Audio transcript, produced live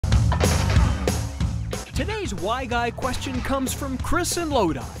Today's Why Guy question comes from Chris in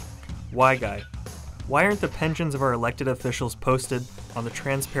Lodi. Why Guy? Why aren't the pensions of our elected officials posted on the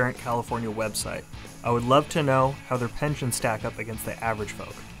Transparent California website? I would love to know how their pensions stack up against the average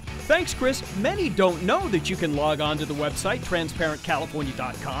folk. Thanks, Chris. Many don't know that you can log on to the website,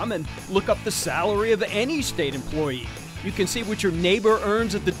 transparentcalifornia.com, and look up the salary of any state employee. You can see what your neighbor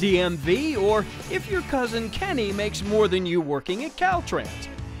earns at the DMV, or if your cousin Kenny makes more than you working at Caltrans.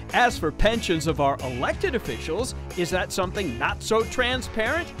 As for pensions of our elected officials, is that something not so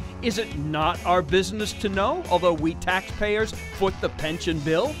transparent? Is it not our business to know, although we taxpayers foot the pension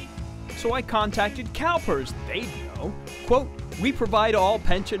bill? So I contacted CalPERS. They'd know. Quote, "We provide all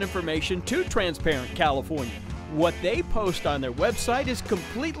pension information to Transparent California. What they post on their website is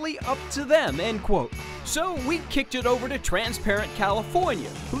completely up to them," end quote. So we kicked it over to Transparent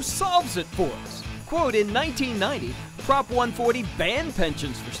California, who solves it for us. Quote, "In 1990, Prop 140 banned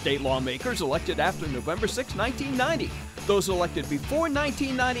pensions for state lawmakers elected after November 6, 1990. Those elected before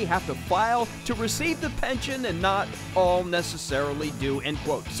 1990 have to file to receive the pension, and not all necessarily do," end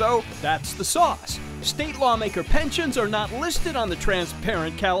quote. So that's the sauce. State lawmaker pensions are not listed on the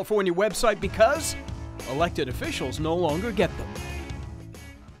Transparent California website because elected officials no longer get them.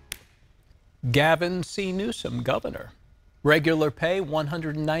 Gavin C. Newsom, governor. Regular pay,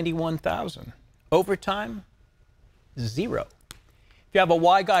 $191,000. Overtime, $0. If you have a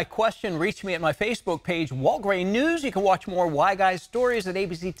Why Guy question, reach me at my Facebook page, Walgray News. You can watch more Why Guy stories at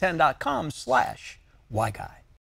abc10.com/Why Guy.